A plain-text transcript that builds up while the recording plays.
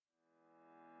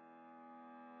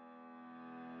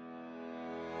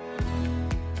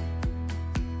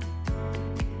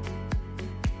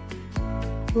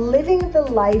living the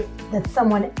life that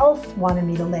someone else wanted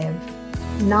me to live,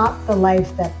 not the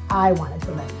life that I wanted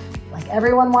to live. Like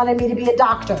everyone wanted me to be a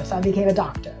doctor, so I became a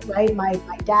doctor, right? My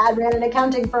dad ran an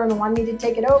accounting firm and wanted me to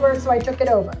take it over, so I took it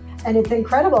over. And it's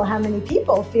incredible how many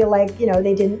people feel like,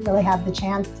 they didn't really have the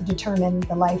chance to determine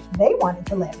the life they wanted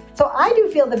to live. So I do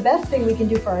feel the best thing we can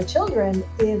do for our children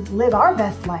is live our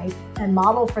best life and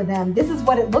model for them. This is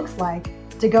what it looks like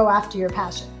to go after your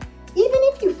passion. Even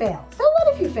if you fail. So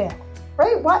what if you fail?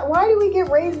 Right? Why do we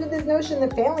get raised with this notion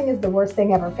that failing is the worst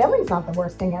thing ever? Failing's not the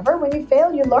worst thing ever. When you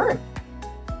fail, you learn.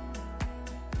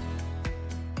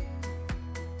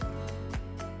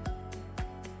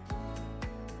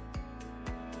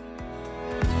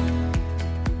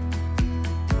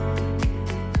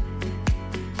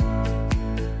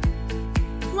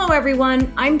 Hello,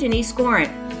 everyone. I'm Denise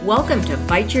Gorin. Welcome to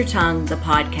Bite Your Tongue, the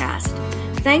podcast.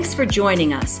 Thanks for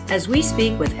joining us as we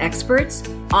speak with experts,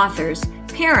 authors,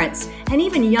 parents, and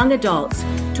even young adults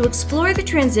to explore the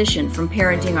transition from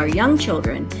parenting our young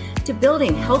children to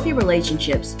building healthy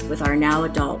relationships with our now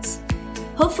adults.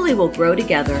 Hopefully, we'll grow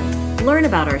together, learn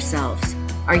about ourselves,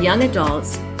 our young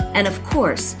adults, and of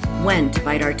course, when to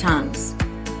bite our tongues.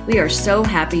 We are so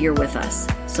happy you're with us,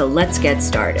 so let's get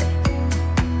started.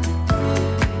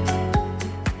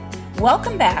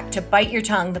 Welcome back to Bite Your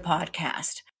Tongue, the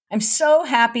podcast. I'm so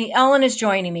happy Ellen is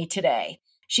joining me today.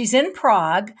 She's in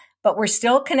Prague, but we're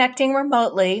still connecting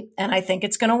remotely, and I think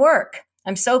it's going to work.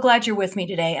 I'm so glad you're with me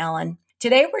today, Ellen.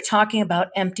 Today, we're talking about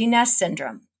empty nest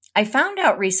syndrome. I found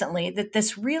out recently that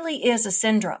this really is a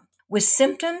syndrome with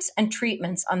symptoms and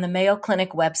treatments on the Mayo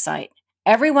Clinic website.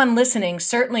 Everyone listening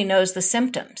certainly knows the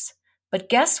symptoms, but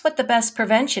guess what the best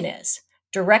prevention is?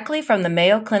 Directly from the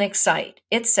Mayo Clinic site,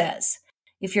 it says,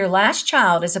 if your last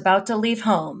child is about to leave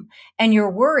home and you're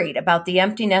worried about the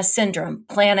empty nest syndrome,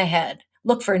 plan ahead.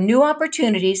 Look for new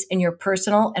opportunities in your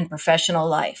personal and professional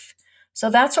life. So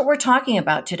that's what we're talking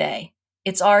about today.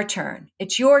 It's our turn.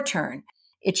 It's your turn.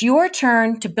 It's your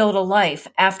turn to build a life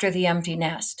after the empty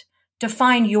nest, to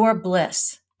find your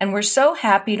bliss. And we're so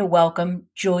happy to welcome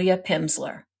Julia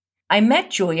Pimsler. I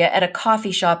met Julia at a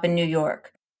coffee shop in New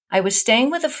York. I was staying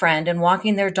with a friend and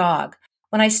walking their dog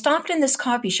when I stopped in this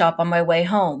coffee shop on my way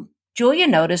home. Julia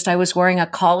noticed I was wearing a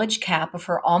college cap of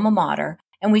her alma mater,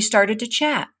 and we started to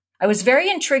chat. I was very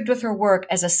intrigued with her work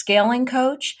as a scaling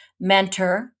coach,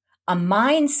 mentor, a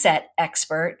mindset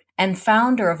expert, and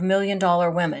founder of $1 Million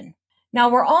Women. Now,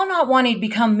 we're all not wanting to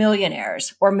become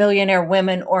millionaires or millionaire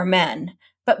women or men,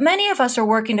 but many of us are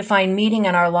working to find meaning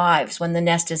in our lives when the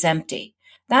nest is empty.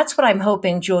 That's what I'm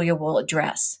hoping Julia will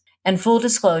address. And full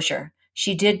disclosure,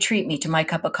 she did treat me to my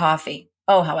cup of coffee.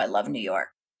 Oh, how I love New York.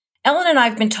 Ellen and I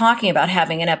have been talking about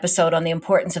having an episode on the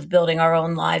importance of building our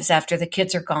own lives after the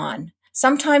kids are gone.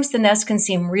 Sometimes the nest can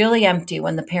seem really empty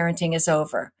when the parenting is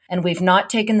over, and we've not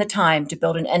taken the time to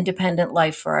build an independent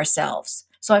life for ourselves.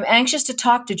 So I'm anxious to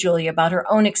talk to Julia about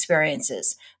her own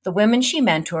experiences, the women she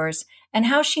mentors, and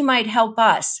how she might help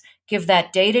us give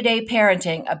that day-to-day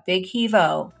parenting a big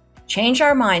heave-o, change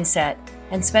our mindset,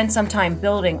 and spend some time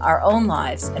building our own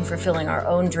lives and fulfilling our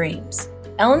own dreams.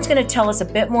 Ellen's going to tell us a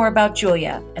bit more about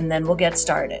Julia, and then we'll get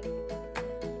started.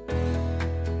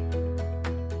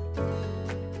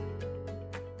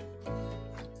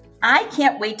 I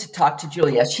can't wait to talk to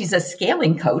Julia. She's a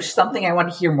scaling coach, something I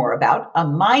want to hear more about, a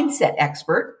mindset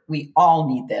expert. We all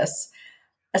need this.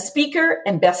 A speaker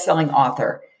and best-selling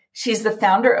author. She's the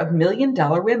founder of $1 Million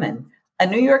Women, a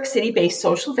New York City-based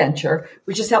social venture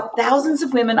which has helped thousands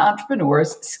of women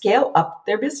entrepreneurs scale up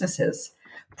their businesses.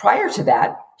 Prior to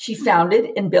that, she founded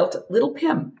and built Little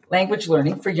Pim, language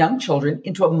learning for young children,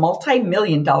 into a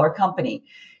multi-million-dollar company.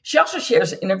 She also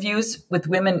shares interviews with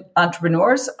women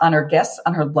entrepreneurs on her guests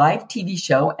on her live TV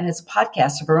show and has a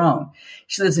podcast of her own.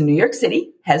 She lives in New York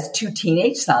City, has 2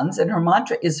 teenage sons, and her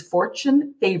mantra is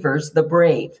fortune favors the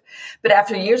brave. But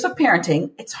after years of parenting,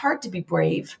 it's hard to be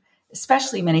brave,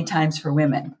 especially many times for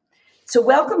women. So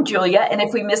welcome, Julia. And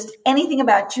if we missed anything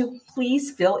about you,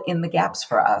 please fill in the gaps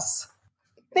for us.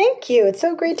 Thank you. It's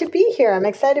so great to be here. I'm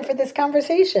excited for this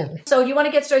conversation. So you want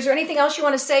to get started? Is there anything else you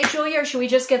want to say, Julia, or should we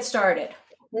just get started?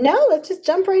 No, let's just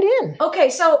jump right in. Okay,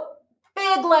 so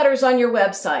big letters on your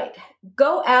website.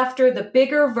 Go after the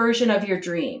bigger version of your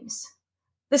dreams.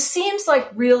 This seems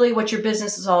like really what your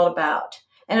business is all about.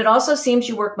 And it also seems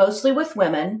you work mostly with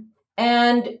women,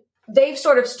 and they've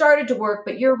sort of started to work,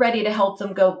 but you're ready to help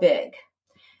them go big.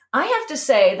 I have to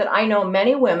say that I know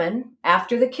many women,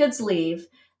 after the kids leave,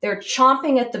 they're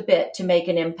chomping at the bit to make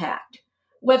an impact,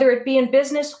 whether it be in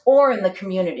business or in the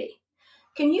community.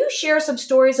 Can you share some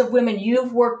stories of women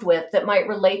you've worked with that might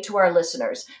relate to our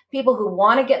listeners? People who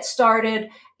want to get started,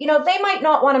 they might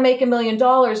not want to make $1 million,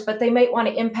 but they might want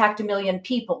to impact 1 million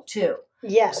people too.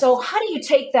 Yes. So how do you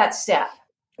take that step?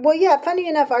 Well, yeah, funny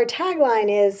enough, our tagline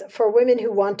is for women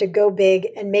who want to go big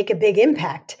and make a big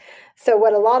impact. So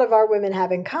what a lot of our women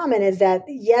have in common is that,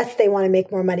 yes, they want to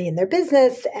make more money in their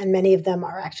business, and many of them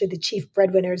are actually the chief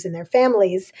breadwinners in their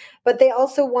families, but they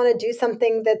also want to do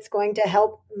something that's going to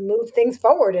help move things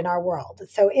forward in our world.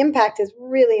 So impact is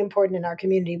really important in our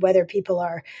community, whether people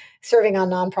are serving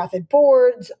on nonprofit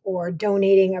boards or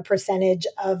donating a percentage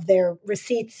of their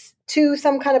receipts to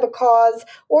some kind of a cause,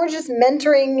 or just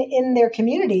mentoring in their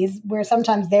communities where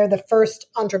sometimes they're the first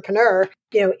entrepreneur,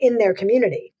 in their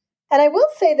community. And I will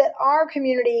say that our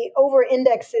community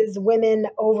over-indexes women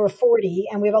over 40,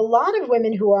 and we have a lot of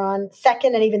women who are on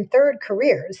second and even third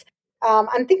careers.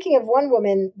 I'm thinking of one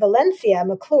woman, Valencia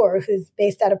McClure, who's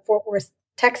based out of Fort Worth,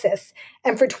 Texas.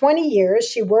 And for 20 years,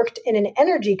 she worked in an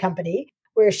energy company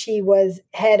where she was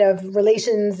head of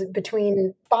relations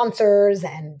between sponsors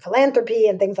and philanthropy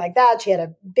and things like that. She had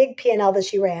a big P&L that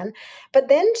she ran. But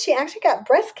then she actually got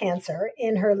breast cancer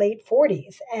in her late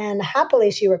 40s. And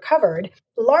happily, she recovered,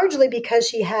 largely because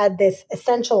she had this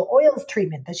essential oils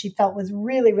treatment that she felt was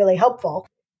really, really helpful.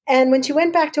 And when she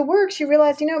went back to work, she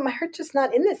realized, my heart's just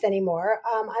not in this anymore.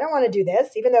 I don't want to do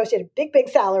this, even though she had a big, big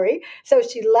salary. So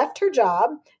she left her job,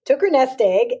 took her nest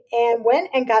egg, and went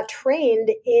and got trained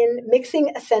in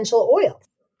mixing essential oils.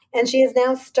 And she has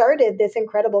now started this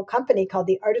incredible company called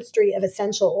the Artistry of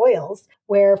Essential Oils,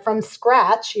 where from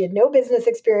scratch, she had no business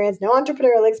experience, no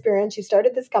entrepreneurial experience. She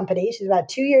started this company. She's about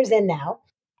 2 years in now.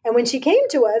 And when she came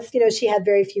to us, she had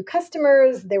very few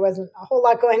customers. There wasn't a whole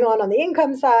lot going on the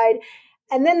income side.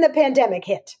 And then the pandemic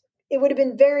hit. It would have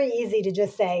been very easy to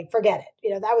just say, forget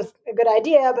it. That was a good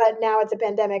idea, but now it's a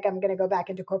pandemic. I'm going to go back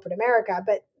into corporate America.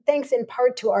 But thanks in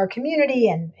part to our community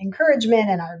and encouragement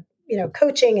and our,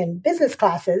 coaching and business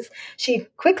classes, she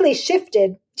quickly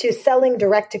shifted to selling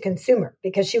direct to consumer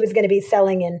because she was going to be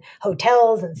selling in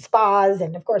hotels and spas.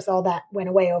 And of course, all that went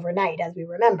away overnight, as we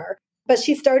remember. But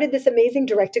she started this amazing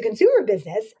direct-to-consumer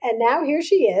business, and now here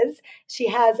she is. She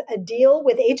has a deal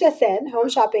with HSN, Home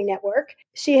Shopping Network.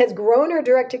 She has grown her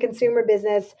direct-to-consumer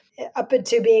business up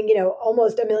into being,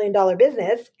 almost $1 million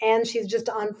business, and she's just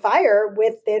on fire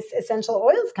with this essential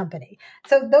oils company.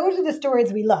 So those are the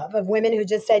stories we love of women who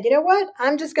just said, you know what,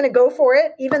 I'm just going to go for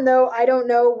it, even though I don't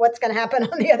know what's going to happen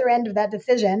on the other end of that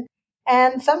decision.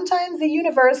 And sometimes the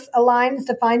universe aligns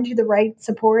to find you the right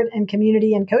support and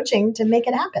community and coaching to make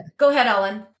it happen. Go ahead,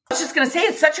 Ellen. I was just going to say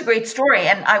it's such a great story.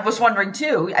 And I was wondering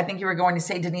too, I think you were going to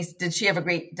say, Denise, did she have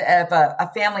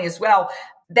a family as well?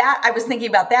 That I was thinking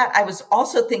about that. I was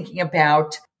also thinking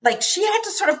about she had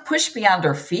to sort of push beyond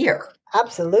her fear.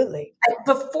 Absolutely.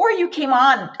 Before you came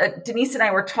on, Denise and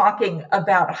I were talking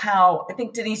about how, I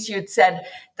think, Denise, you had said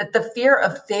that the fear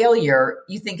of failure,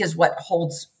 you think, is what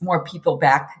holds more people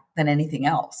back than anything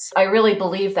else. I really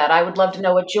believe that. I would love to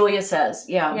know what Julia says.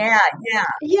 Yeah.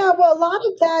 Yeah, well, a lot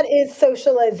of that is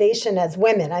socialization as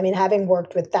women. I mean, having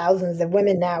worked with thousands of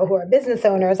women now who are business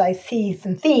owners, I see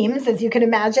some themes, as you can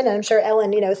imagine. And I'm sure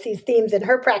Ellen, sees themes in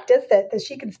her practice that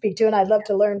she can speak to. And I'd love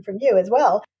to learn from you as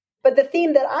well. But the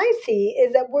theme that I see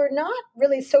is that we're not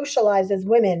really socialized as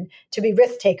women to be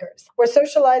risk takers. We're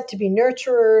socialized to be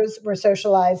nurturers. We're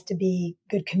socialized to be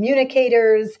good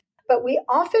communicators. But we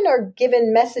often are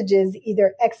given messages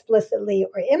either explicitly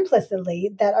or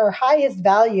implicitly that our highest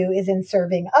value is in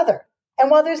serving others.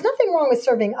 And while there's nothing wrong with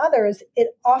serving others, it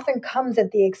often comes at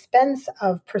the expense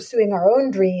of pursuing our own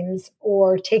dreams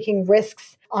or taking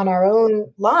risks on our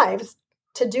own lives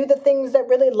to do the things that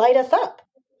really light us up.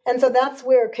 And so that's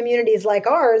where communities like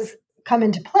ours come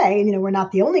into play. We're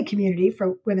not the only community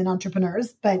for women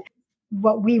entrepreneurs, but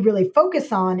what we really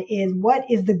focus on is what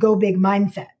is the go big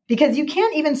mindset. Because you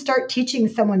can't even start teaching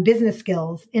someone business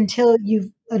skills until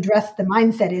you've addressed the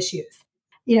mindset issues.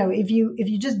 If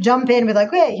you just jump in with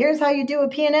hey, here's how you do a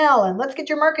P&L and let's get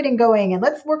your marketing going and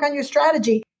let's work on your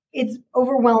strategy, it's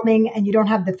overwhelming and you don't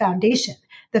have the foundation.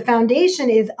 The foundation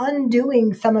is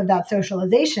undoing some of that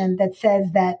socialization that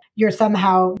says that you're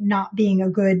somehow not being a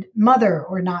good mother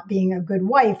or not being a good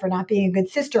wife or not being a good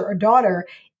sister or daughter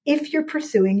if you're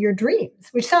pursuing your dreams,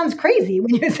 which sounds crazy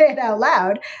when you say it out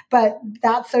loud, but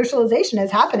that socialization is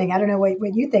happening. I don't know what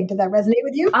you think. Did that resonate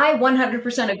with you? I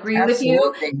 100% agree with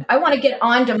you. I want to get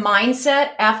on to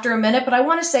mindset after a minute, but I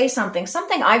want to say something.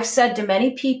 Something I've said to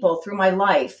many people through my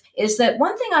life is that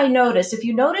one thing I notice, if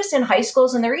you notice in high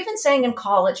schools, and they're even saying in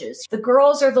colleges, the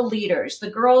girls are the leaders, the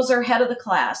girls are head of the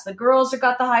class, the girls have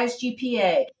got the highest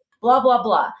GPA, blah, blah,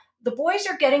 blah. The boys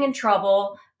are getting in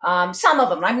trouble. Some of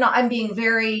them. I'm being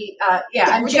very,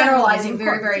 I'm we're generalizing generalizing,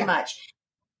 very much.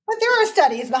 But there are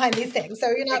studies behind these things, so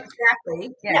you're not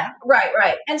exactly. Yeah,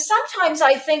 right. And sometimes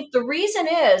I think the reason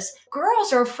is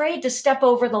girls are afraid to step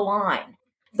over the line.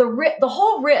 The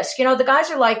whole risk, the guys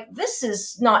are like, this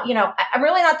is not, I'm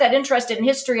really not that interested in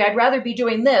history. I'd rather be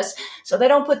doing this. So they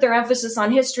don't put their emphasis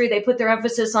on history. They put their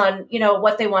emphasis on,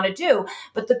 what they want to do.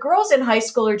 But the girls in high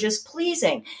school are just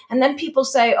pleasing. And then people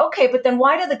say, okay, but then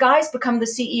why do the guys become the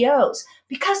CEOs?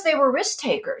 Because they were risk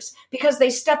takers, because they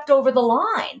stepped over the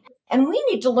line. And we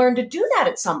need to learn to do that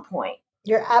at some point.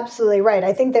 You're absolutely right.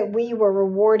 I think that we were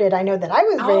rewarded. I know that I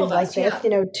was raised like this,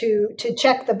 to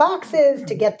check the boxes,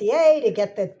 to get the A, to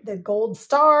get the gold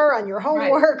star on your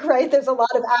homework, right? There's a lot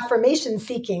of affirmation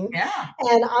seeking. Yeah.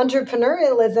 And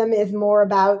entrepreneurialism is more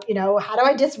about, how do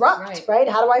I disrupt, right?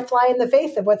 How do I fly in the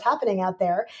face of what's happening out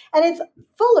there? And it's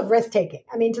full of risk taking.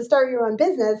 I mean, to start your own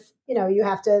business, you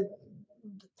have to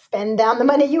spend down the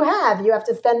money you have. You have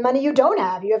to spend money you don't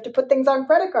have. You have to put things on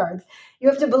credit cards. You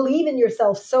have to believe in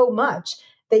yourself so much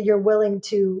that you're willing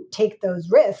to take those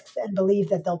risks and believe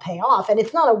that they'll pay off. And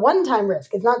it's not a one-time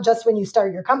risk. It's not just when you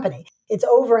start your company. It's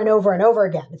over and over and over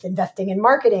again. It's investing in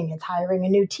marketing. It's hiring a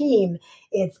new team.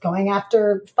 It's going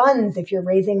after funds if you're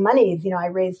raising monies. I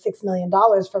raised $6 million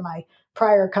for my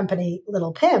prior company,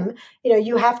 Little Pim.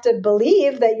 You have to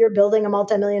believe that you're building a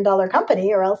multi-million-dollar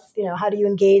company, or else, how do you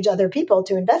engage other people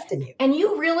to invest in you? And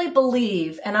you really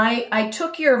believe, and I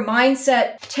took your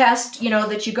mindset test,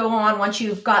 that you go on once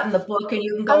you've gotten the book and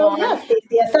you can go on. Yes,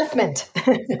 the assessment.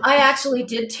 I actually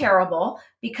did terrible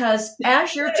because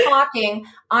as you're talking,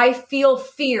 I feel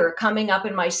fear coming up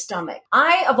in my stomach.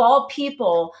 I, of all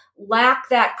people, lack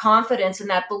that confidence and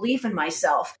that belief in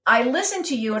myself. I listen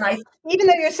to you and even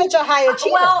though you're such a high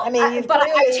achiever.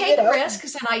 I take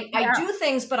risks and I do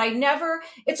things, but I never,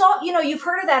 it's all, you've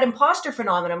heard of that imposter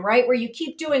phenomenon, right? Where you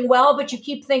keep doing well, but you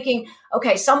keep thinking,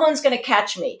 okay, someone's going to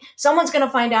catch me. Someone's going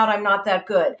to find out I'm not that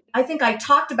good. I think I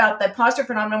talked about the imposter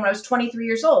phenomenon when I was 23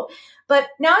 years old. But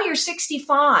now you're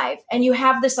 65 and you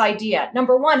have this idea.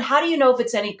 Number one, how do you know if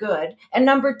it's any good? And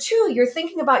number two, you're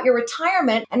thinking about your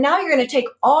retirement and now you're going to take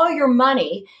all your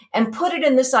money and put it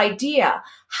in this idea.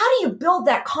 How do you build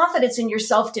that confidence in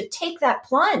yourself to take that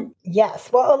plunge? Yes.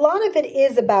 Well, a lot of it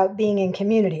is about being in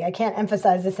community. I can't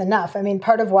emphasize this enough. I mean,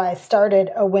 part of why I started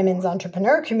a women's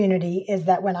entrepreneur community is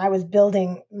that when I was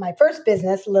building my first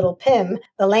business, Little Pim,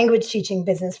 the language teaching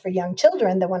business for young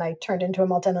children, that when I turned into a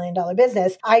multi-million-dollar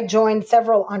business, I joined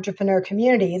several entrepreneur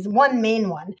communities, one main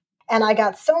one. And I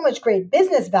got so much great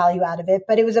business value out of it,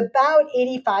 but it was about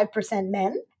 85%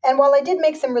 men. And while I did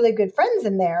make some really good friends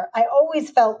in there, I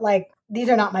always felt like these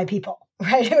are not my people,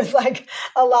 right? It was like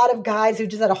a lot of guys who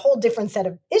just had a whole different set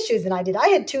of issues than I did. I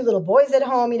had 2 little boys at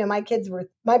home.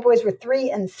 My boys were 3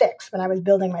 and 6 when I was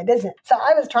building my business. So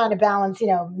I was trying to balance,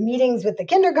 meetings with the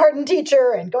kindergarten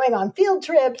teacher and going on field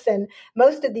trips. And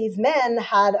most of these men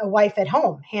had a wife at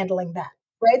home handling that.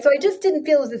 Right. So I just didn't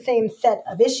feel it was the same set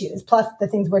of issues, plus the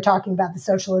things we're talking about, the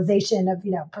socialization of,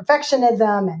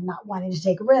 perfectionism and not wanting to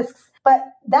take risks. But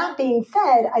that being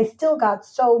said, I still got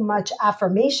so much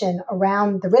affirmation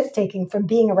around the risk taking from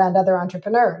being around other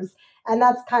entrepreneurs. And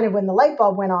that's kind of when the light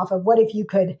bulb went off of what if you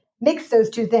could mix those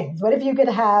two things? What if you could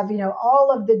have,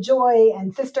 all of the joy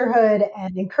and sisterhood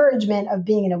and encouragement of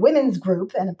being in a women's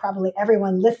group, and probably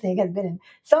everyone listening has been in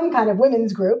some kind of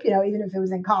women's group, even if it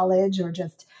was in college or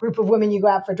just a group of women you go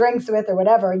out for drinks with or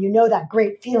whatever, that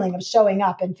great feeling of showing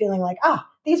up and feeling like,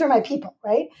 these are my people,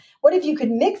 right? What if you could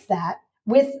mix that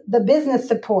with the business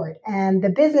support and the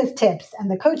business tips and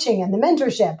the coaching and the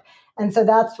mentorship? And so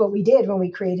that's what we did when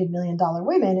we created $1 Million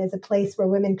Women, is a place where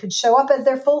women could show up as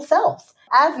their full selves,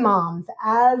 as moms,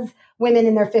 as women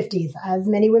in their 50s, as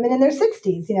many women in their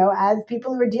 60s, as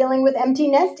people who are dealing with empty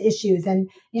nest issues.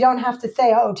 And you don't have to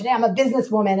say, today I'm a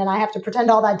businesswoman and I have to pretend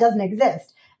all that doesn't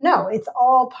exist. No, it's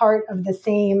all part of the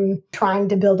same trying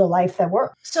to build a life that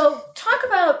works. So talk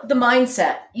about the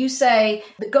mindset. You say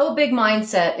the Go Big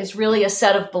mindset is really a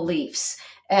set of beliefs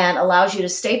and allows you to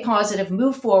stay positive,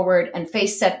 move forward, and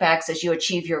face setbacks as you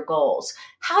achieve your goals.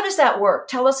 How does that work?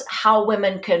 Tell us how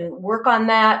women can work on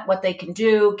that, what they can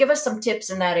do. Give us some tips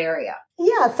in that area.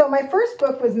 Yeah, so my first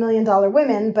book was $1 Million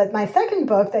Women, but my second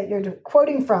book that you're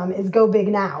quoting from is Go Big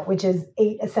Now, which is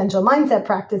 8 essential mindset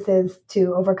practices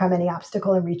to overcome any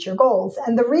obstacle and reach your goals.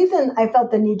 And the reason I felt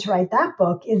the need to write that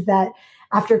book is that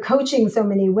after coaching so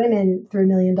many women through $1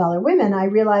 Million Women, I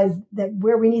realized that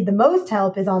where we need the most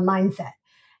help is on mindset.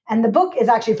 And the book is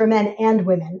actually for men and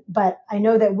women, but I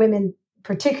know that women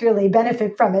particularly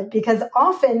benefit from it because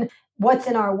often what's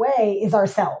in our way is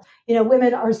ourselves.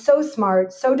 Women are so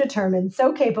smart, so determined,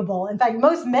 so capable. In fact,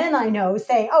 most men I know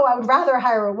say, oh, I would rather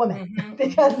hire a woman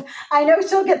because I know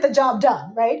she'll get the job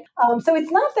done, right? So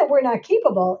it's not that we're not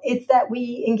capable. It's that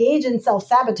we engage in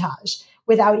self-sabotage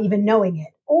without even knowing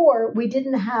it. Or we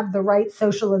didn't have the right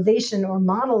socialization or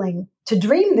modeling to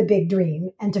dream the big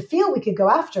dream and to feel we could go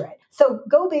after it. So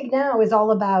Go Big Now is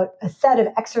all about a set of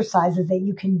exercises that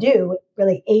you can do,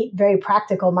 really 8 very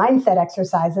practical mindset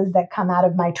exercises that come out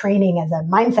of my training as a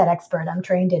mindset expert. I'm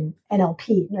trained in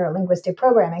NLP, neuro-linguistic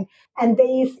programming. And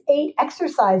these 8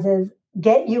 exercises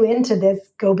get you into this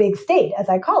go big state, as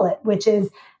I call it, which is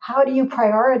how do you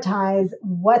prioritize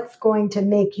what's going to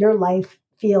make your life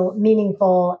feel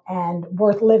meaningful and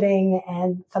worth living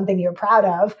and something you're proud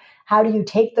of? How do you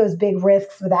take those big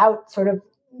risks without sort of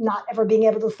not ever being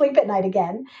able to sleep at night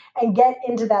again and get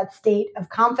into that state of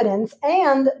confidence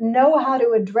and know how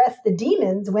to address the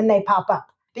demons when they pop up?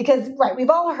 Because, right, we've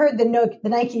all heard the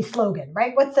Nike slogan,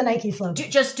 right? What's the Nike slogan?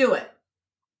 Just do it.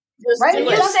 Right?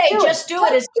 You say just do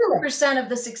it is 10% of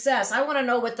the success. I want to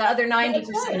know what the other 90%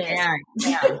 is.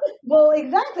 Yeah. Well,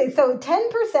 exactly. So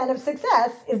 10% of success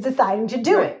is deciding to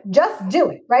do it. Just do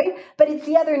it, right? But it's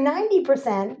the other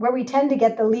 90% where we tend to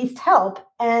get the least help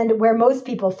and where most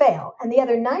people fail. And the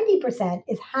other 90%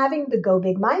 is having the go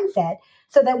big mindset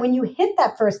so that when you hit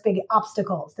that first big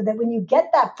obstacle, so that when you get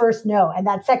that first no and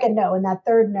that second no and that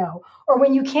third no, or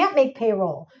when you can't make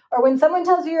payroll, or when someone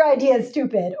tells you your idea is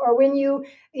stupid, or when you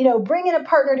bring in a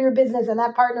partner to your business and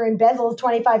that partner embezzles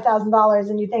 $25,000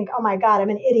 and you think, oh my God, I'm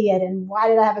an idiot. And why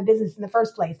did I have a business in the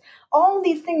first place? All of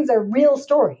these things are real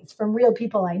stories from real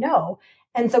people I know.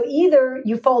 And so either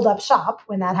you fold up shop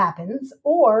when that happens,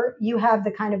 or you have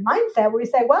the kind of mindset where you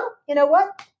say, well, you know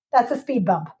what? That's a speed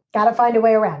bump. Got to find a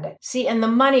way around it. See, and the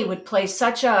money would play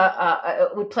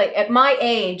at my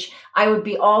age, I would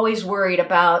be always worried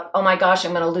about, oh my gosh,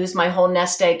 I'm going to lose my whole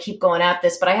nest egg, keep going at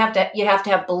this. But you have to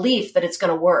have belief that it's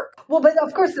going to work. Well, but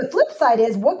of course, the flip side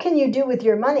is what can you do with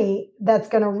your money that's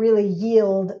going to really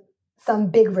yield some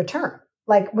big return?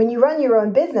 Like when you run your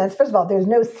own business, first of all, there's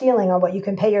no ceiling on what you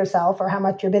can pay yourself or how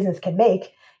much your business can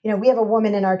make. We have a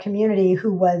woman in our community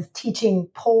who was teaching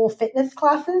pole fitness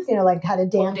classes, like how to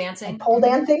dance. Pole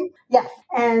dancing. Yes.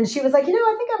 And she was like, I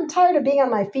think I'm tired of being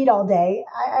on my feet all day.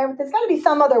 There's got to be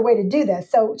some other way to do this.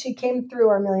 So she came through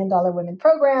our $1 Million Women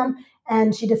program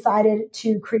and she decided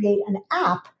to create an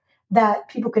app that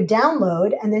people could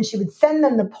download. And then she would send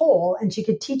them the pole and she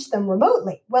could teach them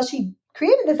remotely. Well, she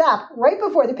created this app right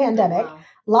before the pandemic.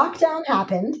 Wow. Lockdown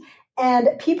happened. And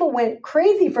people went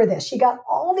crazy for this. She got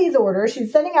all these orders. She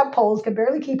was sending out polls, could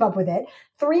barely keep up with it.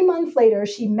 3 months later,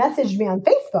 she messaged me on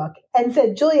Facebook and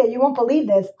said, Julia, you won't believe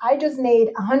this. I just made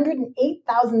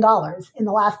 $108,000 in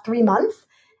the last 3 months.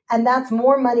 And that's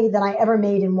more money than I ever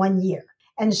made in 1 year.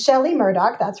 And Shelly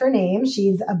Murdoch, that's her name.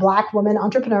 She's a Black woman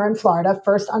entrepreneur in Florida,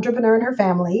 first entrepreneur in her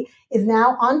family, is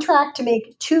now on track to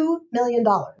make $2 million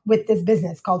with this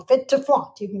business called Fit to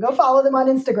Flaunt. You can go follow them on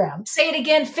Instagram. Say it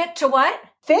again. Fit to what?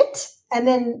 Fit, and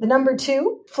then the number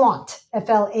 2, flaunt,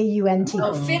 Flaunt.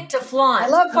 Oh, Fit to Flaunt. I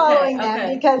love following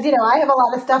them because, I have a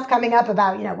lot of stuff coming up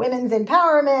about, women's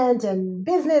empowerment and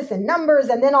business and numbers.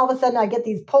 And then all of a sudden I get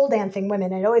these pole dancing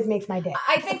women. And it always makes my day.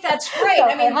 I think that's great. So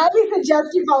I highly suggest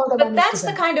you follow them. But that's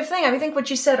the kind of thing. I think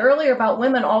what you said earlier about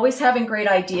women always having great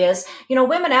ideas.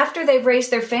 Women, after they've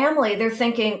raised their family, they're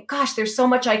thinking, gosh, there's so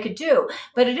much I could do.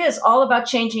 But it is all about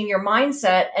changing your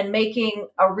mindset and making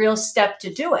a real step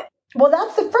to do it. Well,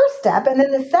 that's the first step. And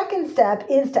then the second step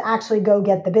is to actually go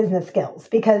get the business skills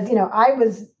because,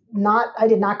 I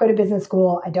did not go to business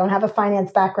school. I don't have a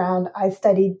finance background. I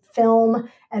studied film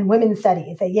and women's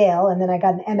studies at Yale, and then I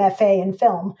got an MFA in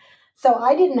film. So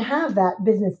I didn't have that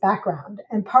business background.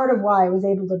 And part of why I was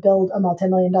able to build a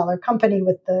multi-million-dollar company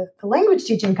with the language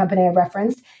teaching company I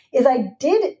referenced is I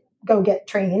did go get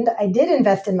trained. I did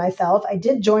invest in myself. I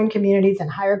did join communities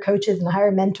and hire coaches and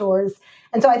hire mentors.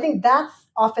 And so I think that's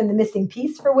often the missing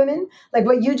piece for women. Like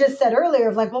what you just said earlier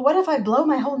of like, well, what if I blow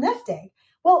my whole nest egg?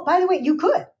 Well, by the way, you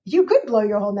could blow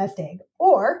your whole nest egg,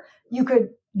 or you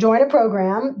could join a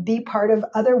program, be part of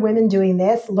other women doing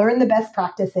this, learn the best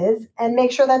practices, and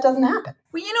make sure that doesn't happen.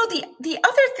 Well, the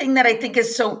other thing that I think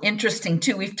is so interesting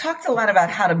too, we've talked a lot about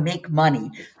how to make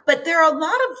money, but there are a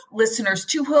lot of listeners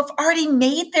too who have already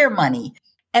made their money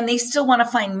and they still want to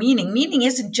find meaning. Meaning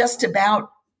isn't just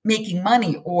about making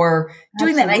money or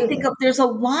doing that. I think there's a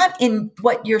lot in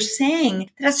what you're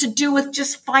saying that has to do with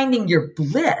just finding your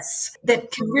bliss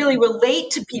that can really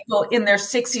relate to people in their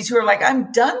 60s who are like,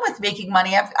 I'm done with making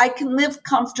money. I can live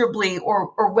comfortably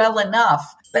or well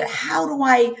enough, but how do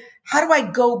I how do I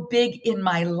go big in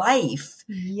my life?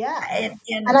 Yeah.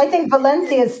 And I think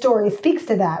Valencia's story speaks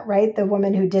to that, right? The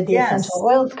woman who did the essential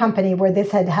oils company, where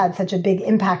this had such a big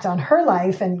impact on her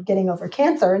life and getting over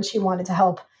cancer. And she wanted to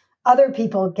help other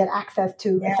people get access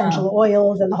to essential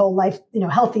oils and the whole life,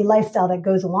 healthy lifestyle that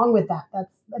goes along with that.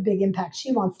 That's a big impact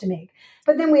she wants to make.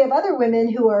 But then we have other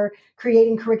women who are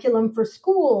creating curriculum for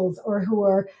schools or who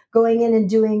are going in and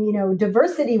doing,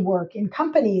 diversity work in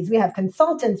companies. We have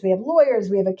consultants, we have lawyers,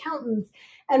 we have accountants.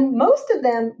 And most of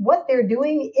them, what they're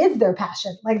doing is their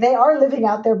passion. Like they are living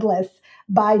out their bliss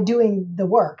by doing the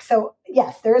work. So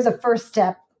yes, there is a first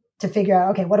step to figure out,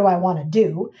 okay, what do I want to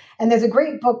do? And there's a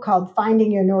great book called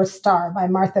Finding Your North Star by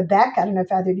Martha Beck. I don't know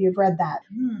if either of you have read that.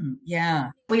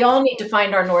 Yeah. We all need to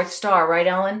find our North Star, right,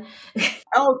 Ellen?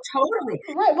 Oh, totally.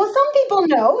 Right. Well, some people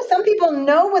know. Some people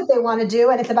know what they want to do,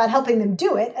 and it's about helping them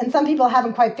do it. And some people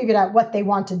haven't quite figured out what they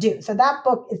want to do. So that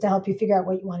book is to help you figure out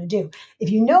what you want to do. If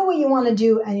you know what you want to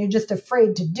do and you're just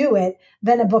afraid to do it,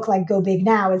 then a book like Go Big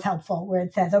Now is helpful, where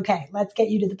it says, okay, let's get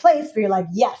you to the place where you're like,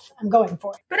 yes, I'm going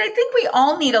for it. But I think we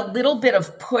all need a little bit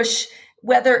of push,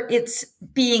 whether it's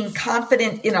being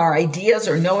confident in our ideas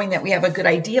or knowing that we have a good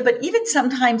idea, but even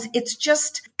sometimes it's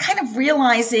just kind of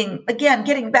realizing, again,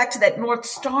 getting back to that North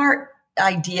Star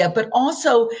idea, but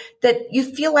also that you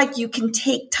feel like you can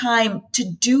take time to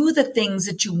do the things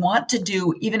that you want to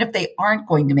do, even if they aren't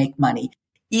going to make money,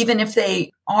 even if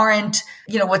they aren't,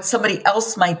 what somebody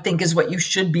else might think is what you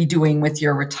should be doing with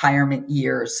your retirement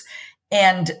years.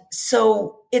 And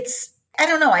so I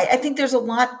don't know. I think there's a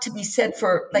lot to be said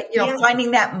for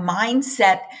finding that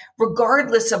mindset,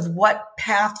 regardless of what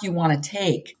path you want to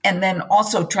take. And then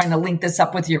also trying to link this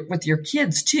up with your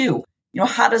kids too.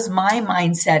 How does my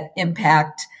mindset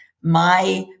impact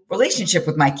my relationship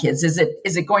with my kids? Is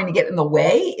it going to get in the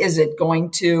way? Is it going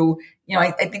to,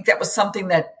 I think that was something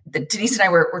that Denise and I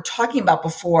were talking about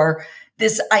before,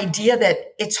 this idea that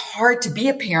it's hard to be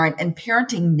a parent and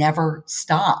parenting never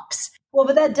stops. Well,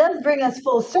 but that does bring us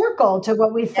full circle to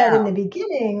what we said in the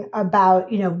beginning about,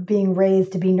 being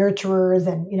raised to be nurturers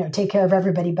and, take care of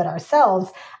everybody but ourselves.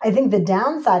 I think the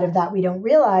downside of that we don't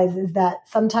realize is that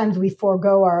sometimes we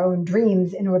forego our own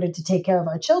dreams in order to take care of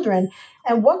our children.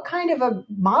 And what kind of a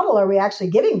model are we actually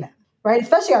giving them? Right?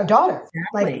 Especially our daughters.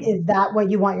 Exactly. Like, is that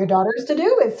what you want your daughters to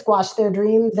do? Is squash their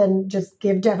dreams and just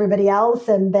give to everybody else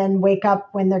and then wake up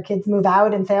when their kids move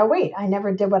out and say, oh, wait, I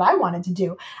never did what I wanted to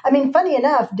do. I mean, funny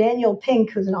enough, Daniel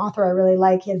Pink, who's an author I really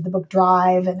like, he has the book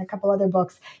Drive and a couple other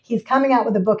books. He's coming out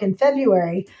with a book in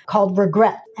February called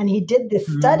Regret. And he did this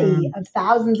study of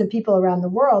thousands of people around the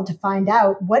world to find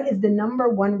out what is the number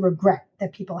one regret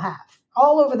that people have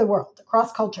all over the world,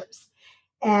 across cultures.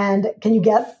 And can you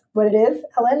guess what it is,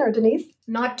 Ellen or Denise?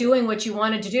 Not doing what you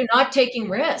wanted to do, not taking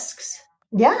risks.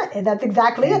 Yeah, that's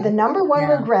exactly it. The number one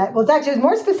regret, well, it was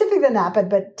more specific than that,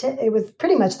 but it was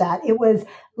pretty much that. It was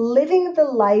living the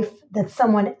life that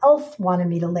someone else wanted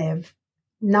me to live,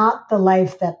 not the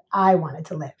life that I wanted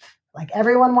to live. Like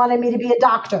everyone wanted me to be a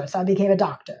doctor, so I became a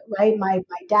doctor, right? My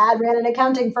dad ran an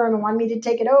accounting firm and wanted me to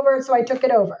take it over, so I took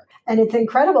it over. And it's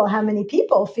incredible how many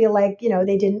people feel like,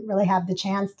 they didn't really have the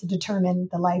chance to determine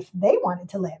the life they wanted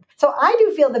to live. So I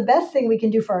do feel the best thing we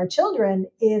can do for our children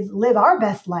is live our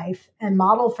best life and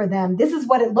model for them. This is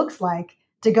what it looks like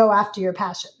to go after your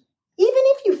passion. Even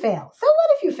if you fail. So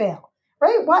what if you fail?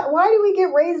 Right? Why do we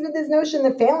get raised with this notion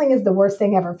that failing is the worst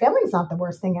thing ever? Failing's not the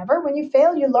worst thing ever. When you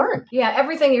fail, you learn. Yeah,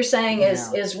 everything you're saying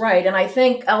is right. And I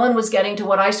think Ellen was getting to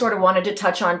what I sort of wanted to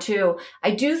touch on too.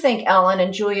 I do think, Ellen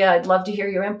and Julia, I'd love to hear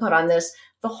your input on this.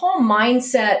 The whole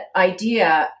mindset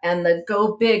idea and the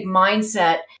go big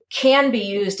mindset can be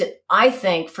used, I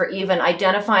think, for even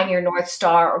identifying your North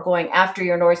Star or going after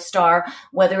your North Star,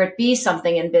 whether it be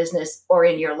something in business or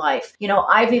in your life.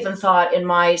 I've even thought in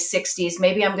my 60s,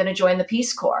 maybe I'm going to join the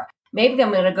Peace Corps. Maybe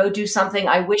I'm going to go do something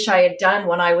I wish I had done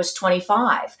when I was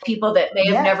 25. People that may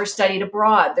have never studied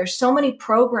abroad. There's so many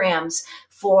programs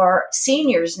for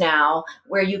seniors now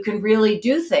where you can really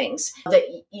do things that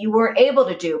you weren't able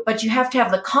to do, but you have to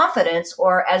have the confidence,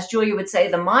 or as Julia would say,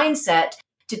 the mindset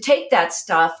to take that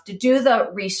stuff, to do the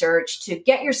research, to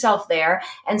get yourself there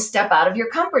and step out of your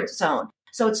comfort zone.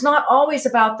 So it's not always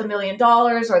about the $1 million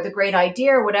or the great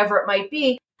idea or whatever it might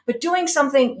be, but doing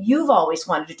something you've always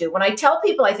wanted to do. When I tell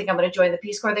people I think I'm going to join the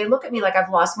Peace Corps, they look at me like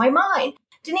I've lost my mind.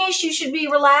 Denise, you should be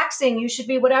relaxing. You should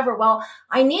be whatever. Well,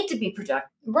 I need to be productive.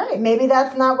 Right. Maybe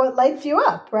that's not what lights you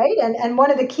up, right? And one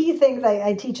of the key things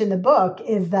I teach in the book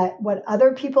is that what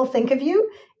other people think of you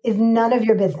is none of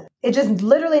your business. It's just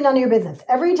literally none of your business.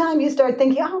 Every time you start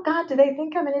thinking, oh God, do they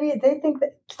think I'm an idiot? They think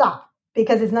that, stop,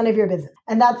 because it's none of your business.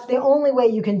 And that's the only way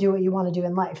you can do what you want to do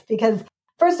in life. Because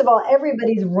first of all,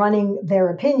 everybody's running their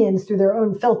opinions through their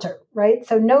own filter, right?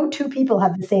 So no two people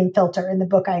have the same filter. In the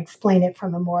book, I explain it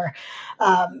from a more,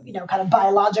 kind of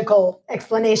biological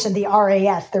explanation, the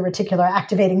RAS, the reticular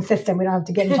activating system. We don't have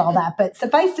to get into all that, but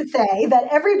suffice to say that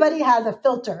everybody has a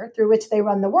filter through which they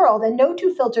run the world, and no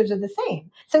two filters are the same.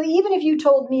 So even if you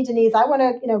told me, Denise, I want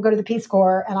to, go to the Peace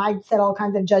Corps, and I said all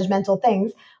kinds of judgmental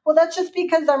things, well, that's just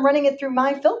because I'm running it through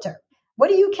my filter. What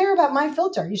do you care about my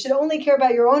filter? You should only care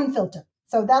about your own filter.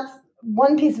 So that's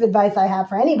one piece of advice I have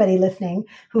for anybody listening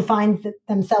who finds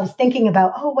themselves thinking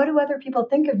about, oh, what do other people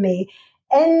think of me?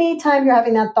 Anytime you're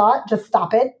having that thought, just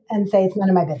stop it and say it's none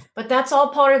of my business. But that's all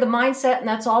part of the mindset, and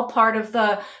that's all part of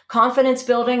the confidence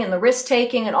building and the risk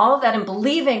taking and all of that, and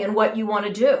believing in what you want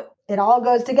to do. It all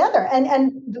goes together.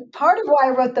 And part of why I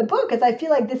wrote the book is I feel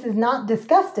like this is not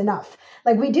discussed enough.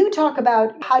 Like, we do talk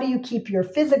about how do you keep your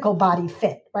physical body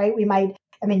fit, right?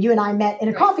 You and I met in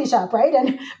a coffee shop, right?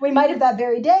 And we might have that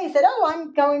very day said, oh,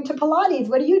 I'm going to Pilates.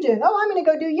 What are you doing? Oh, I'm going to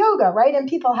go do yoga, right? And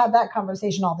people have that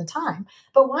conversation all the time.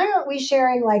 But why aren't we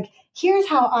sharing, like, here's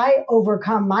how I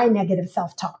overcome my negative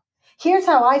self-talk. Here's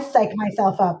how I psych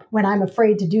myself up when I'm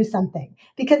afraid to do something.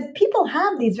 Because people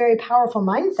have these very powerful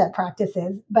mindset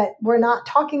practices, but we're not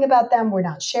talking about them. We're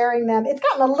not sharing them. It's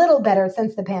gotten a little better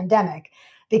since the pandemic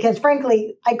because,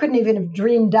 frankly, I couldn't even have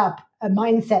dreamed up a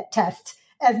mindset test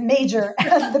as major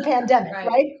as the pandemic,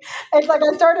 right? It's like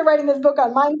I started writing this book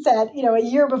on mindset, a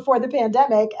year before the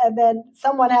pandemic, and then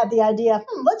someone had the idea,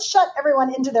 let's shut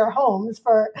everyone into their homes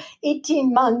for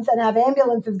 18 months and have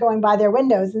ambulances going by their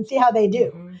windows and see how they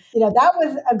do. Mm-hmm. That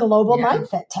was a global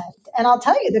mindset test. And I'll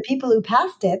tell you, the people who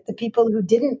passed it, the people who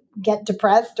didn't get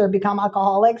depressed or become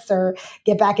alcoholics or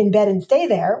get back in bed and stay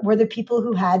there, were the people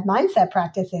who had mindset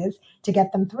practices to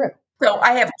get them through. So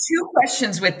I have two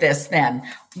questions with this then.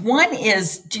 One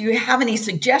is, do you have any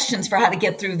suggestions for how to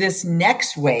get through this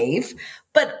next wave?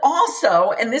 But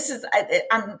also, and this is,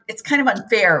 it's kind of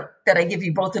unfair that I give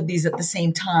you both of these at the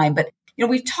same time, but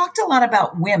we've talked a lot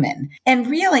about women, and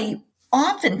really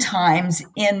oftentimes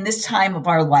in this time of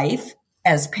our life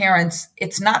as parents,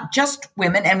 it's not just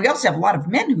women, and we also have a lot of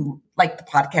men who like the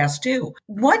podcast too.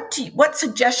 What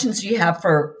suggestions do you have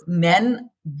for men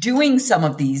doing some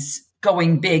of these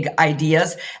going big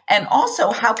ideas? And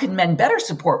also, how can men better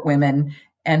support women,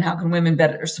 and how can women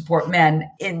better support men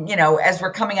in, as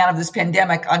we're coming out of this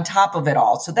pandemic on top of it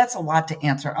all? So that's a lot to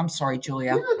answer. I'm sorry,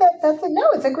 Julia. No,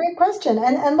 it's a great question.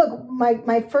 And look,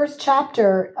 my first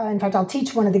chapter, in fact, I'll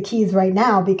teach one of the keys right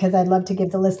now because I'd love to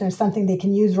give the listeners something they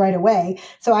can use right away.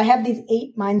 So I have these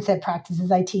 8 mindset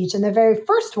practices I teach. And the very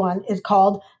first one is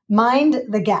called Mind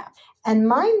the Gap. And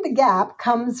Mind the Gap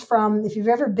comes from, if you've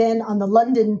ever been on the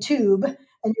London Tube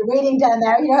and you're waiting down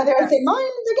there, they would say,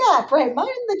 mind the gap, right? Mind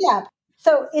the gap.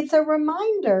 So it's a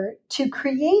reminder to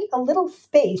create a little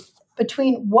space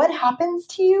between what happens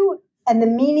to you and the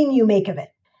meaning you make of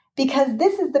it. Because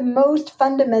this is the most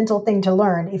fundamental thing to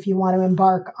learn if you want to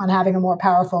embark on having a more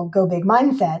powerful go big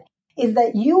mindset, is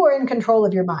that you are in control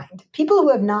of your mind. People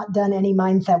who have not done any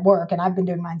mindset work, and I've been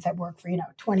doing mindset work for,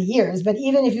 20 years, but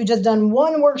even if you've just done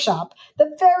one workshop,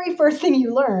 the very first thing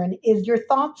you learn is your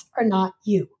thoughts are not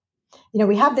you.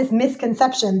 We have this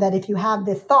misconception that if you have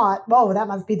this thought, whoa, that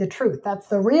must be the truth. That's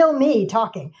the real me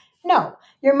talking. No,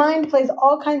 your mind plays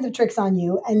all kinds of tricks on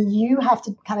you, and you have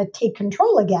to kind of take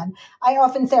control again. I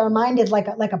often say our mind is like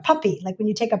a puppy, like when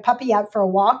you take a puppy out for a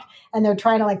walk and they're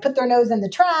trying to put their nose in the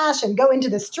trash and go into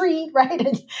the street, right?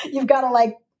 And you've got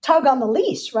to tug on the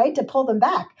leash, right, to pull them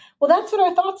back. Well, that's what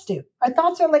our thoughts do. Our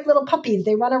thoughts are like little puppies.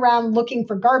 They run around looking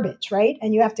for garbage, right?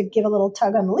 And you have to give a little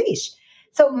tug on the leash.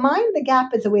 So Mind the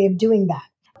Gap is a way of doing that.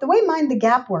 The way Mind the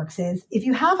Gap works is if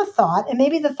you have a thought, and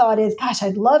maybe the thought is, gosh,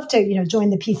 I'd love to,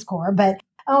 join the Peace Corps, but,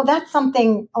 that's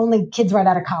something only kids right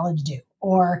out of college do.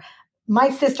 Or my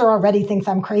sister already thinks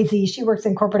I'm crazy. She works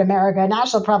in corporate America. Now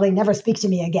she'll probably never speak to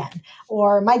me again.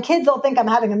 Or my kids will think I'm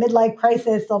having a midlife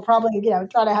crisis. They'll probably,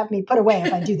 try to have me put away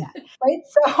if I do that, right?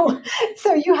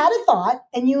 So you had a thought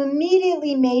and you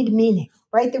immediately made meaning,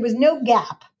 right? There was no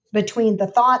gap between the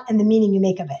thought and the meaning you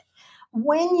make of it.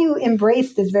 When you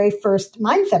embrace this very first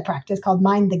mindset practice called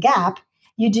Mind the Gap,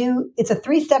 it's a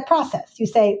 3-step process. You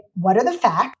say, what are the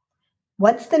facts?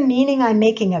 What's the meaning I'm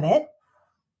making of it?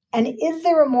 And is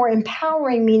there a more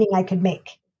empowering meaning I could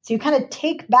make? So you kind of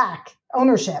take back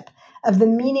ownership of the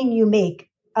meaning you make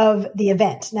of the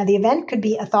event. Now, the event could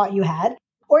be a thought you had,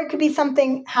 or it could be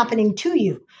something happening to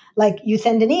you. Like you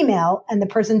send an email and the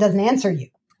person doesn't answer you.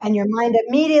 And your mind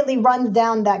immediately goes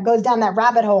down that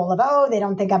rabbit hole of, oh, they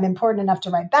don't think I'm important enough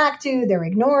to write back to. They're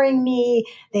ignoring me.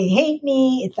 They hate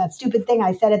me. It's that stupid thing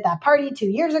I said at that party 2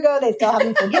 years ago. They still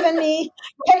haven't forgiven me.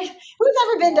 Right? Who's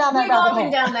ever been down that rabbit hole? We've all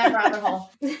been down that rabbit hole.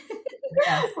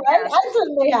 Yeah. Right? I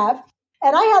certainly have.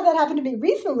 And I had that happen to me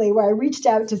recently where I reached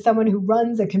out to someone who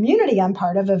runs a community I'm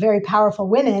part of very powerful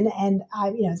women. And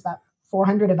it's about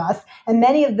 400 of us. And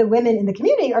many of the women in the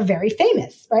community are very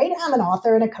famous, right? I'm an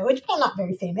author and a coach, but I'm not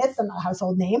very famous. I'm not a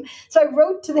household name. So I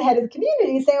wrote to the head of the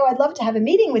community saying, I'd love to have a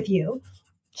meeting with you.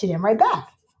 She didn't write back.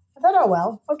 I thought, oh,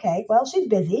 well, okay. Well, she's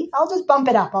busy. I'll just bump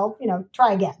it up. I'll,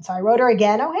 try again. So I wrote her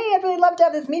again. Oh, hey, I'd really love to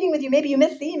have this meeting with you. Maybe you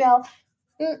missed the email.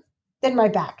 Didn't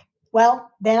write back.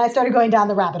 Well, then I started going down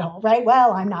the rabbit hole, right?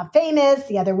 Well, I'm not famous.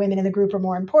 The other women in the group are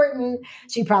more important.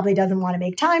 She probably doesn't want to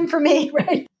make time for me,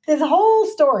 right? This whole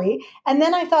story. And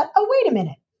then I thought, oh, wait a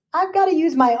minute. I've got to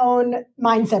use my own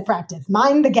mindset practice,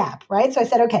 mind the gap, right? So I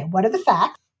said, okay, what are the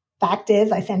facts? Fact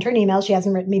is, I sent her an email. She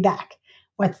hasn't written me back.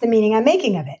 What's the meaning I'm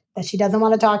making of it? That she doesn't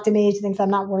want to talk to me. She thinks I'm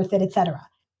not worth it, etc.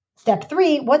 Step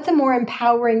 3, what's a more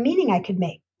empowering meaning I could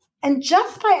make? And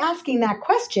just by asking that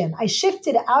question, I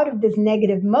shifted out of this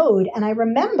negative mode. And I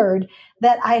remembered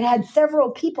that I'd had several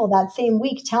people that same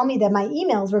week tell me that my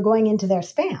emails were going into their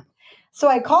spam. So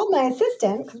I called my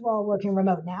assistant, because we're all working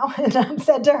remote now, and I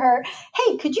said to her,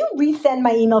 hey, could you resend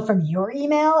my email from your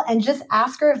email and just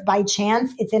ask her if by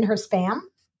chance it's in her spam?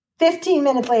 15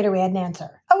 minutes later, we had an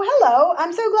answer. Oh, hello.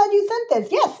 I'm so glad you sent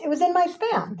this. Yes, it was in my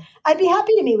spam. I'd be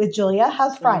happy to meet with Julia.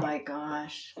 How's Friday? Oh my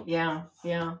gosh. Yeah.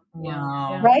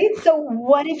 Wow. Right? So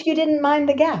what if you didn't mind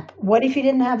the gap? What if you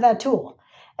didn't have that tool?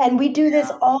 And we do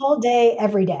this all day,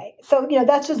 every day. So,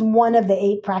 that's just one of the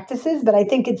 8 practices, but I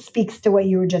think it speaks to what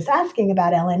you were just asking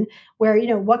about, Ellen, where,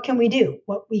 what can we do?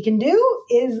 What we can do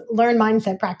is learn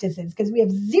mindset practices because we have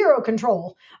zero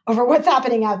control over what's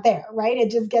happening out there, right?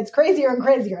 It just gets crazier and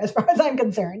crazier as far as I'm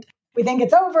concerned. We think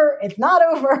it's over. It's not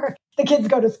over. The kids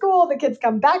go to school. The kids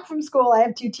come back from school. I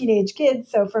have 2 teenage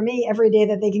kids. So for me, every day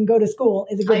that they can go to school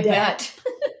is a good day. Bet.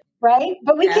 Right?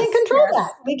 But we can't control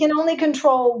that. We can only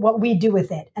control what we do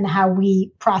with it and how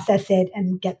we process it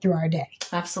and get through our day.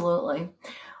 Absolutely.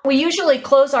 We usually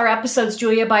close our episodes,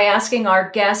 Julia, by asking our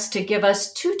guests to give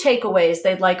us 2 takeaways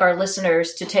they'd like our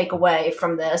listeners to take away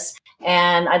from this.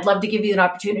 And I'd love to give you an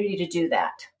opportunity to do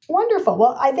that. Wonderful.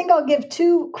 Well, I think I'll give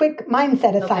 2 quick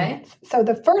mindset assignments. Okay. So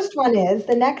the first one is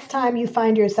the next time you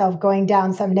find yourself going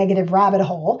down some negative rabbit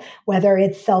hole, whether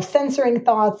it's self-censoring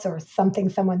thoughts or something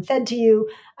someone said to you,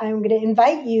 I'm going to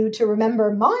invite you to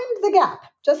remember mind the gap,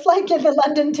 just like in the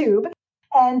London Tube,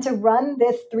 and to run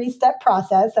this 3-step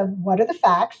process of what are the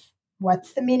facts,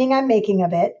 what's the meaning I'm making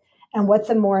of it, and what's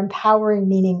a more empowering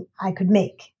meaning I could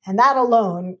make. And that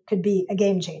alone could be a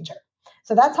game changer.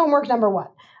 So that's homework number 1.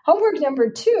 Homework number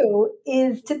 2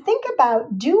 is to think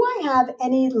about, do I have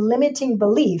any limiting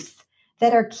beliefs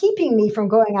that are keeping me from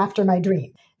going after my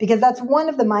dream? Because that's one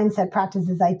of the mindset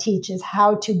practices I teach is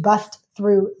how to bust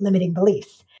through limiting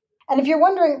beliefs. And if you're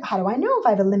wondering, how do I know if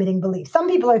I have a limiting belief? Some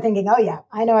people are thinking, oh yeah,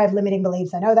 I know I have limiting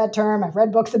beliefs. I know that term. I've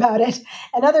read books about it.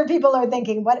 And other people are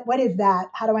thinking, what is that?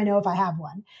 How do I know if I have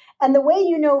one? And the way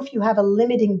you know if you have a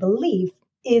limiting belief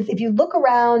is if you look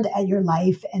around at your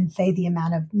life and say the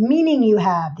amount of meaning you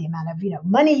have, the amount of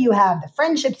money you have, the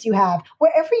friendships you have,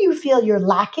 wherever you feel you're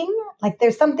lacking, like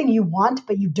there's something you want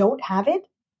but you don't have it,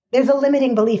 there's a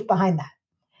limiting belief behind that.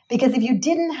 Because if you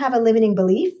didn't have a limiting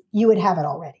belief, you would have it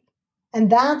already. And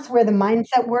that's where the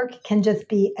mindset work can just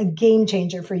be a game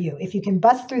changer for you. If you can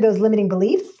bust through those limiting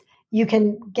beliefs, you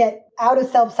can get out of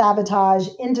self-sabotage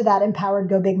into that empowered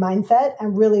go big mindset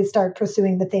and really start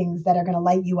pursuing the things that are going to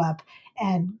light you up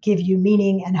and give you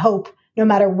meaning and hope no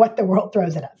matter what the world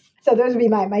throws at us. So those would be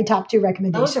my top 2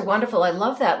 recommendations. Those are wonderful. I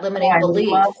love that limiting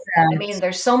belief. I mean,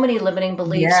 there's so many limiting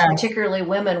beliefs, particularly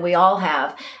women, we all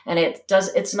have. And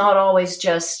it's not always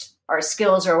just our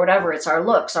skills or whatever. It's our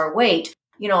looks, our weight.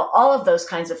 All of those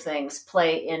kinds of things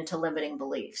play into limiting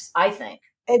beliefs, I think.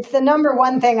 It's the number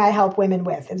 1 thing I help women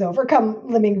with is overcome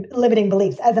limiting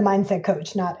beliefs as a mindset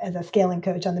coach, not as a scaling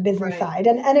coach on the business side.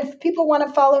 And if people want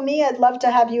to follow me, I'd love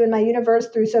to have you in my universe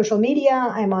through social media.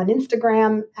 I'm on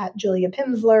Instagram at Julia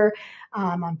Pimsler.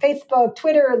 On Facebook,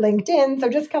 Twitter, LinkedIn. So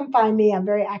just come find me. I'm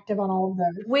very active on all of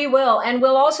those. We will. And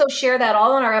we'll also share that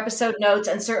all in our episode notes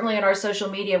and certainly in our social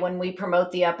media when we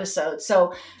promote the episode.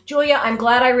 So Julia, I'm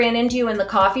glad I ran into you in the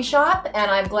coffee shop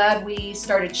and I'm glad we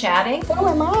started chatting. So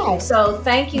am I. So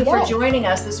thank you for joining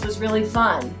us. This was really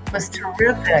fun. It was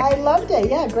terrific. I loved it.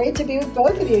 Yeah, great to be with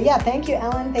both of you. Yeah, thank you,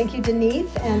 Ellen. Thank you,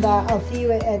 Denise. And I'll see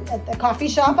you at the coffee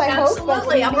shop, I hope.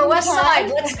 Absolutely. Upper West Side.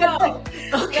 Let's go.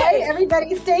 Okay.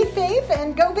 Everybody stay safe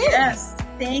and go big. Yes.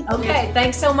 Thank you. Okay,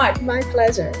 thanks so much. My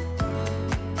pleasure.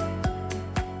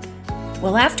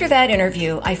 Well, after that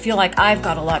interview, I feel like I've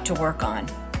got a lot to work on.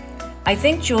 I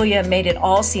think Julia made it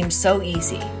all seem so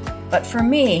easy, but for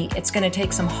me, it's going to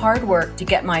take some hard work to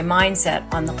get my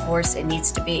mindset on the course it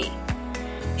needs to be.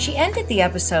 She ended the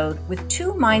episode with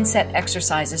 2 mindset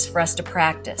exercises for us to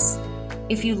practice.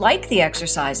 If you like the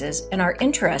exercises and are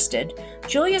interested,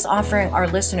 Julia's offering our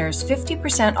listeners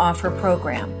 50% off her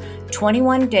program,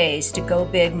 21 Days to Go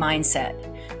Big Mindset.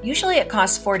 Usually it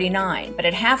costs $49, but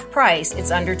at half price,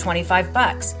 it's under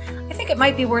 $25. I think it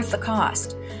might be worth the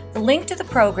cost. The link to the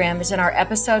program is in our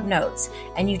episode notes,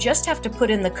 and you just have to put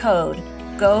in the code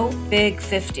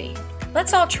GOBIG50.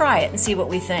 Let's all try it and see what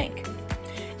we think.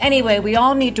 Anyway, we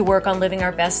all need to work on living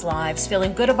our best lives,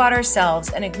 feeling good about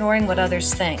ourselves and ignoring what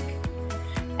others think.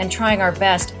 And trying our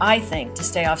best, I think, to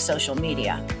stay off social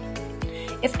media.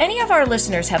 If any of our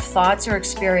listeners have thoughts or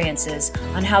experiences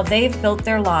on how they've built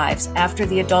their lives after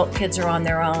the adult kids are on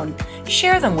their own,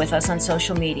 share them with us on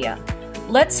social media.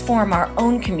 Let's form our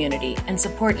own community and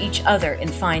support each other in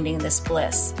finding this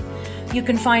bliss. You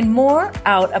can find more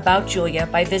out about Julia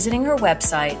by visiting her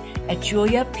website at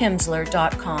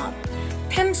juliapimsler.com.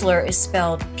 Pimsler is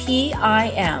spelled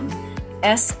Pimsluer.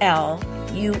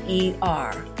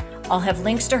 I'll have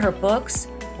links to her books,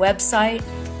 website,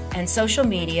 and social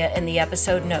media in the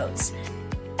episode notes.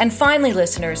 And finally,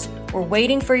 listeners, we're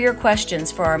waiting for your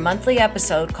questions for our monthly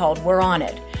episode called We're On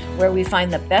It, where we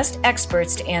find the best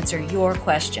experts to answer your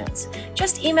questions.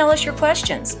 Just email us your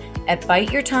questions at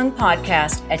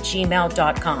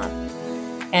biteyourtonguepodcast@gmail.com.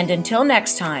 And until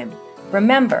next time,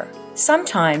 remember,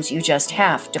 sometimes you just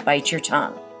have to bite your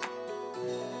tongue.